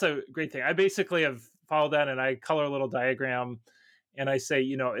 that's a great thing. I basically have followed that, and I color a little diagram, and I say,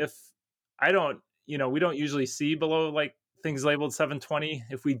 if I don't, we don't usually see below, like, things labeled 720.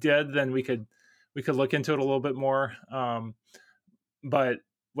 If we did, then we could look into it a little bit more. But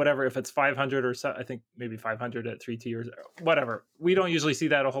whatever, if it's 500 or so, I think maybe 500 at 3T or whatever, we don't usually see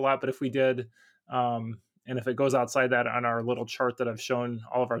that a whole lot. But if we did, and if it goes outside that on our little chart that I've shown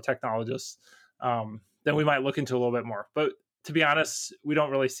all of our technologists, then we might look into a little bit more. But to be honest, we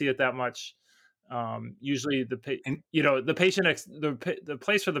don't really see it that much. Usually the patient, the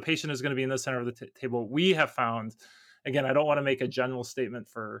place where the patient is going to be in the center of the table. We have found, again, I don't want to make a general statement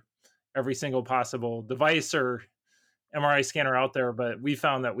for every single possible device or MRI scanner out there, but we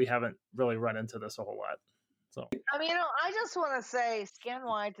found that we haven't really run into this a whole lot. So, I just want to say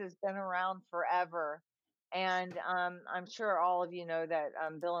ScanWise has been around forever. And I'm sure all of you know that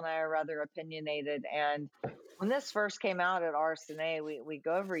Bill and I are rather opinionated. And when this first came out at RSNA, we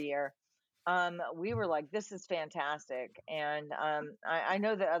go every year. We were like, this is fantastic. And I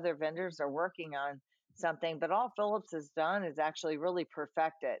know that other vendors are working on something, but all Philips has done is actually really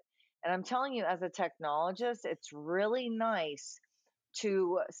perfect it. And I'm telling you, as a technologist, it's really nice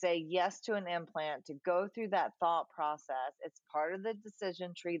to say yes to an implant, to go through that thought process. It's part of the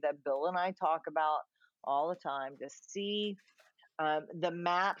decision tree that Bill and I talk about all the time, to see the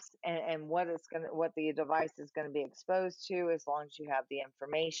maps and what the device is going to be exposed to, as long as you have the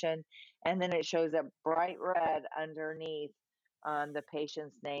information. And then it shows up bright red underneath the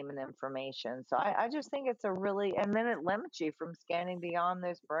patient's name and information. So I just think it's and then it limits you from scanning beyond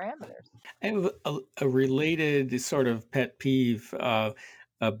those parameters. I have a related sort of pet peeve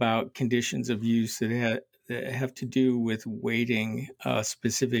about conditions of use that have to do with waiting a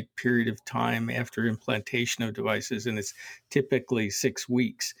specific period of time after implantation of devices, and it's typically 6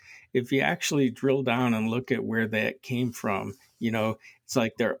 weeks. If you actually drill down and look at where that came from, it's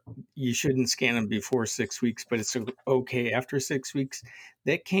like you shouldn't scan them before 6 weeks, but it's okay after 6 weeks.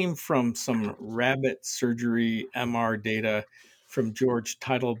 That came from some rabbit surgery MR data from George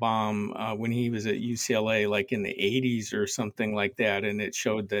Teitelbaum when he was at UCLA, like in the 80s or something like that. And it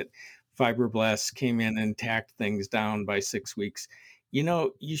showed that fibroblasts came in and tacked things down by 6 weeks.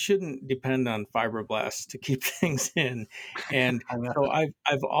 You shouldn't depend on fibroblasts to keep things in. And so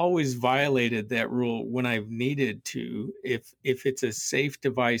I've always violated that rule when I've needed to. If it's a safe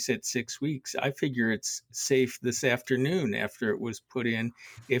device at 6 weeks, I figure it's safe this afternoon after it was put in,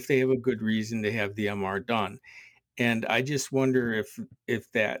 if they have a good reason to have the MR done. And I just wonder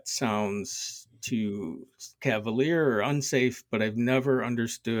if that sounds too cavalier or unsafe, but I've never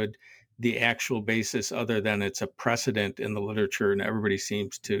understood the actual basis other than it's a precedent in the literature, and everybody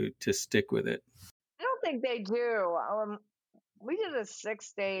seems to stick with it. I don't think they do. We did a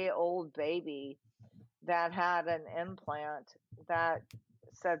 6-day-old baby that had an implant that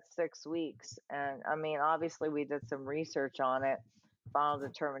said 6 weeks. And obviously we did some research on it. final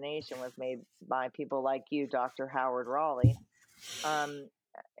determination was made by people like you, Dr. Howard Raleigh. So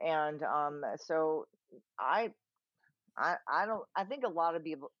I don't, I think a lot of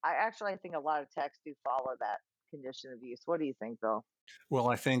people, I think a lot of techs do follow that condition of use. What do you think, Bill? Well,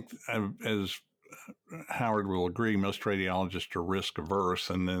 I think as Howard will agree, most radiologists are risk averse,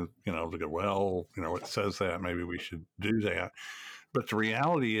 and then they go, well, it says that maybe we should do that. But the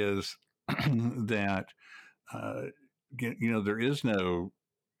reality is that there is no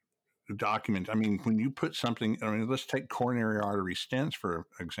document. I mean, when you put something, let's take coronary artery stents for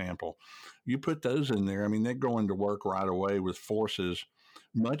example. You put those in there. I mean, they go into work right away with forces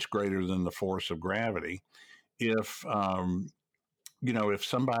much greater than the force of gravity. If if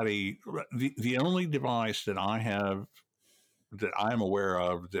somebody, the only device that I'm aware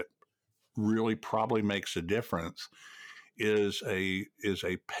of that really probably makes a difference is a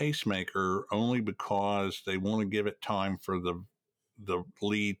pacemaker, only because they want to give it time for the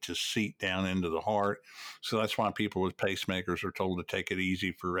lead to seat down into the heart. So that's why people with pacemakers are told to take it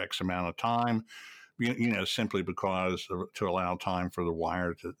easy for X amount of time, simply because to allow time for the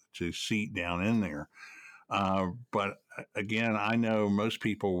wire to seat down in there. But again, I know most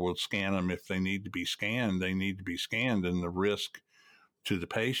people will scan them if they need to be scanned. They need to be scanned, and the risk to the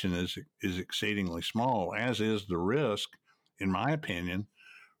patient is exceedingly small, as is the risk, in my opinion,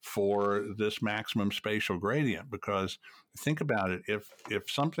 for this maximum spatial gradient. Because think about it, if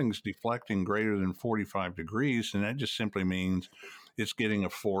something's deflecting greater than 45 degrees, then that just simply means it's getting a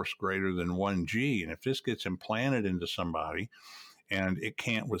force greater than 1G. And if this gets implanted into somebody and it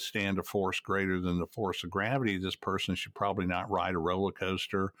can't withstand a force greater than the force of gravity, this person should probably not ride a roller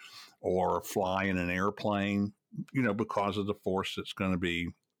coaster or fly in an airplane, because of the force that's going to be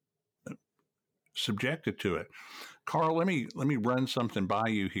subjected to it. Carl, let me run something by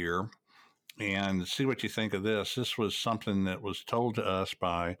you here and see what you think of this. This was something that was told to us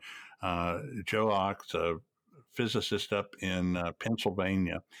by Joe Ox, a physicist up in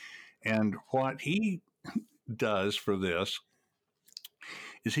Pennsylvania. And what he does for this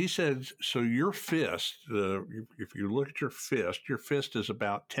is he says, so your fist, if you look at your fist is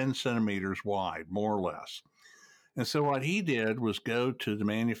about 10 centimeters wide, more or less. And so what he did was go to the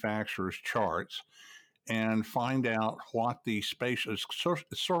manufacturer's charts and find out what the spatial, it's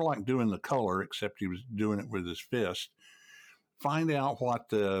sort of like doing the color, except he was doing it with his fist. Find out what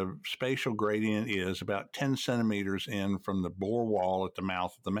the spatial gradient is about 10 centimeters in from the bore wall at the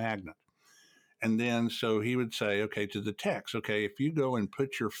mouth of the magnet. And then, so he would say, okay, to the techs, okay, if you go and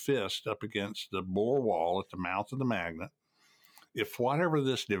put your fist up against the bore wall at the mouth of the magnet, if whatever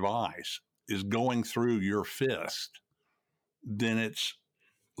this device is going through your fist, then it's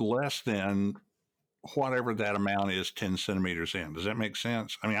less than whatever that amount is 10 centimeters in. Does that make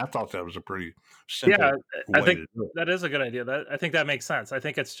sense? I mean, I thought that was a pretty simple way I think to do it. that is a good idea. I think that makes sense. I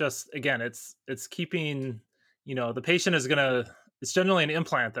think it's just, again, it's keeping, the patient is going to, it's generally an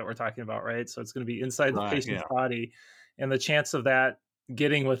implant that we're talking about, right? So it's going to be inside the patient's body, and the chance of that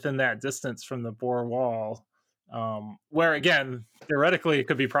getting within that distance from the bore wall, where again, theoretically it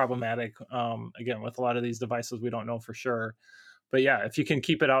could be problematic. Again, with a lot of these devices, we don't know for sure, but yeah, if you can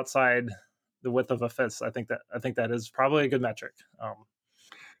keep it outside the width of a fist, I think that is probably a good metric.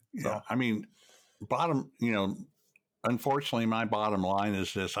 So I mean, unfortunately, my bottom line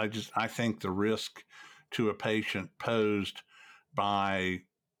is this: I think the risk to a patient posed by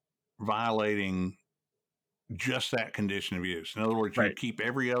violating just that condition of use. In other words, you keep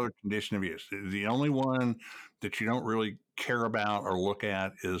every other condition of use. The only one that you don't really care about or look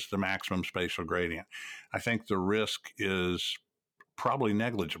at is the maximum spatial gradient. I think the risk is probably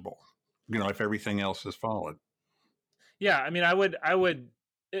negligible, if everything else is followed. Yeah, I mean, I would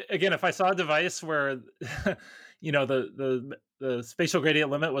again, if I saw a device where the spatial gradient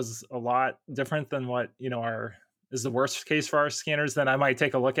limit was a lot different than what is the worst case for our scanners, then I might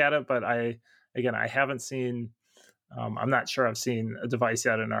take a look at it. But I haven't seen. I'm not sure I've seen a device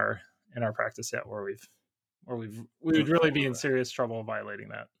yet in our practice yet where we would really be in serious trouble violating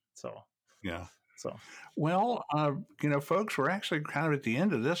that. So yeah. So, well, folks, we're actually kind of at the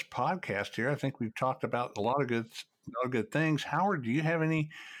end of this podcast here. I think we've talked about a lot of good things. Howard, do you have any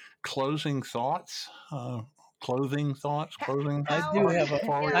closing thoughts? Clothing thoughts? Closing? I do have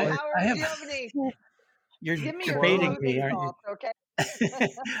Howard, I have. do you have any? You're Give me debating your me, aren't thoughts, okay?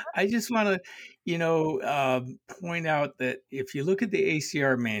 I just want to, point out that if you look at the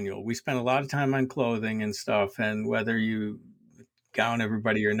ACR manual, we spend a lot of time on clothing and stuff, and whether you gown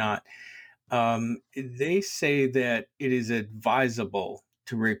everybody or not, they say that it is advisable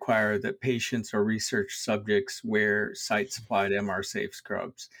to require that patients or research subjects wear site-supplied MR-safe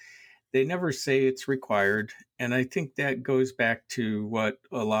scrubs. They never say it's required. And I think that goes back to what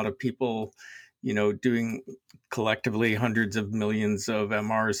a lot of people, doing collectively hundreds of millions of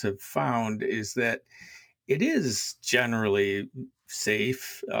MRs have found, is that it is generally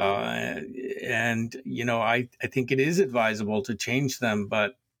safe. And, I think it is advisable to change them,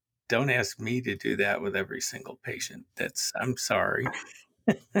 but don't ask me to do that with every single patient. I'm sorry.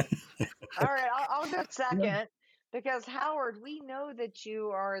 All right, I'll go second because Howard, we know that you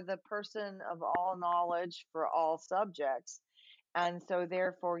are the person of all knowledge for all subjects. And so,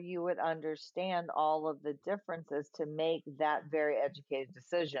 therefore, you would understand all of the differences to make that very educated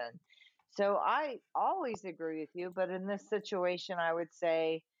decision. So, I always agree with you. But in this situation, I would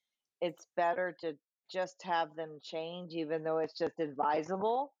say it's better to just have them change, even though it's just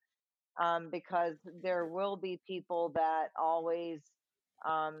advisable, because there will be people that always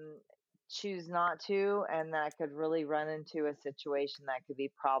um, choose not to, and that could really run into a situation that could be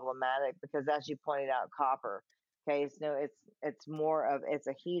problematic. Because, as you pointed out, copper. Okay, so it's more of it's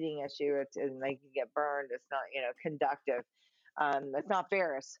a heating issue. It's and they can get burned. It's not conductive. It's not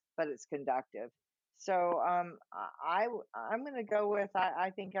ferrous, but it's conductive. So I'm going to go with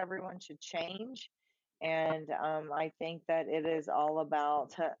I think everyone should change, and I think that it is all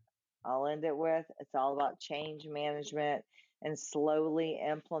about I'll end it with it's all about change management and slowly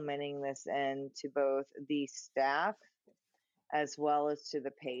implementing this into both the staff as well as to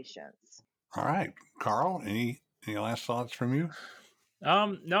the patients. All right, Carl, any last thoughts from you?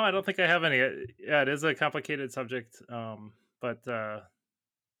 No, I don't think I have any. Yeah, it is a complicated subject. But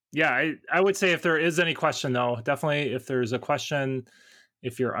yeah, I would say if there is any question, though, definitely if there's a question,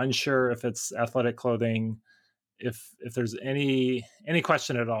 if you're unsure if it's athletic clothing, if there's any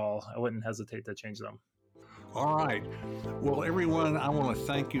question at all, I wouldn't hesitate to change them. All right. Well, everyone, I want to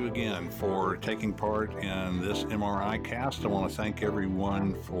thank you again for taking part in this MRI cast. I want to thank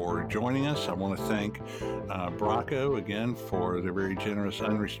everyone for joining us. I want to thank Bracco again for the very generous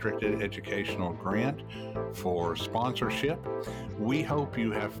unrestricted educational grant for sponsorship. We hope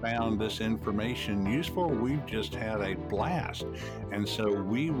you have found this information useful. We've just had a blast. And so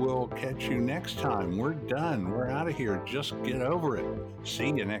we will catch you next time. We're done. We're out of here. Just get over it. See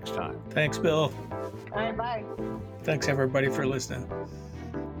you next time. Thanks, Bill. All right, bye. Thanks, everybody, for listening.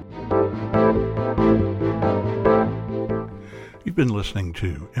 You've been listening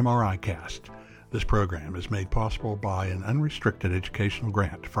to MRI Cast. This program is made possible by an unrestricted educational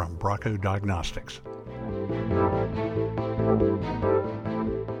grant from Bracco Diagnostics.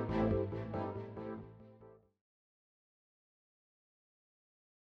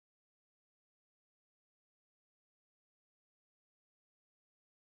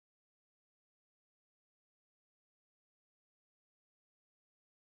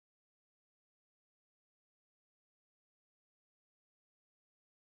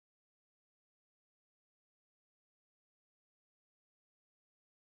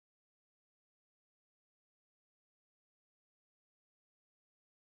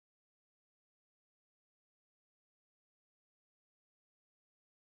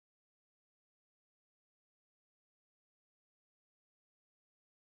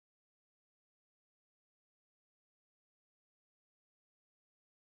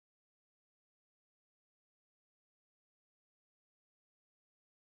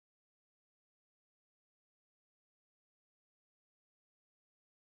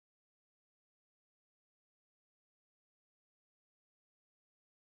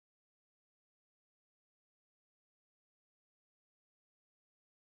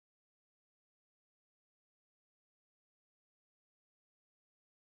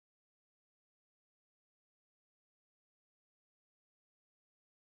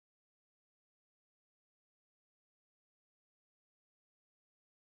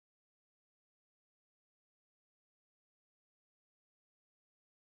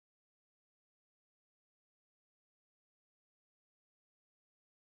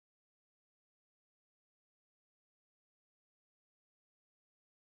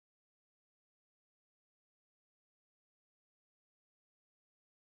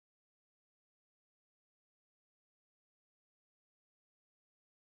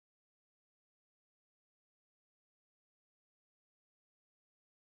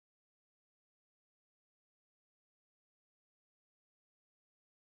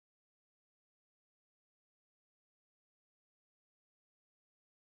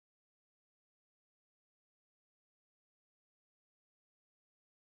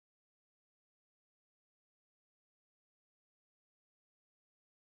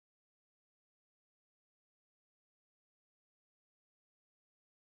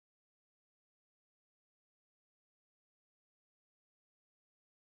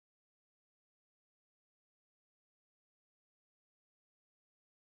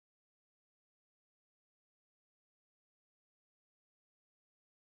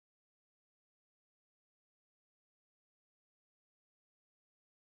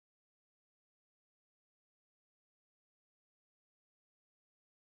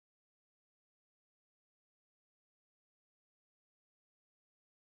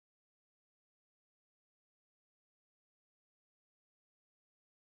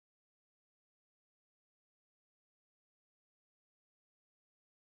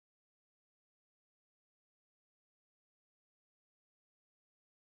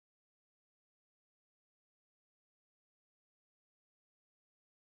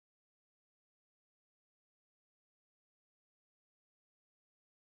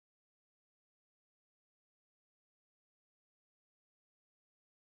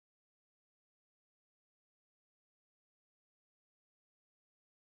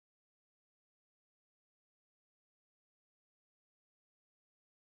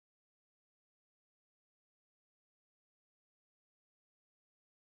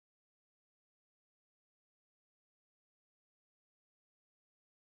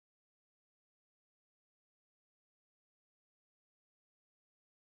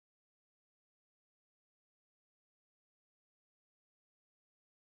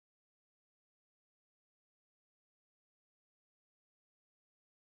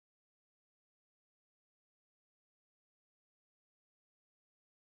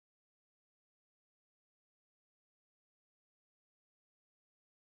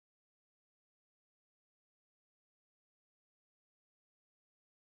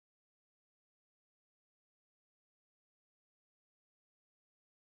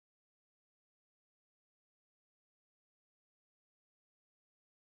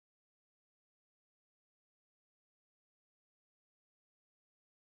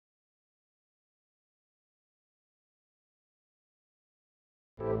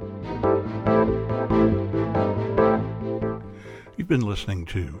 You've been listening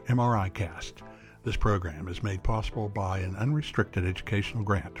to MRI Cast. This program is made possible by an unrestricted educational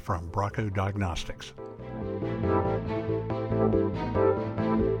grant from Bracco Diagnostics.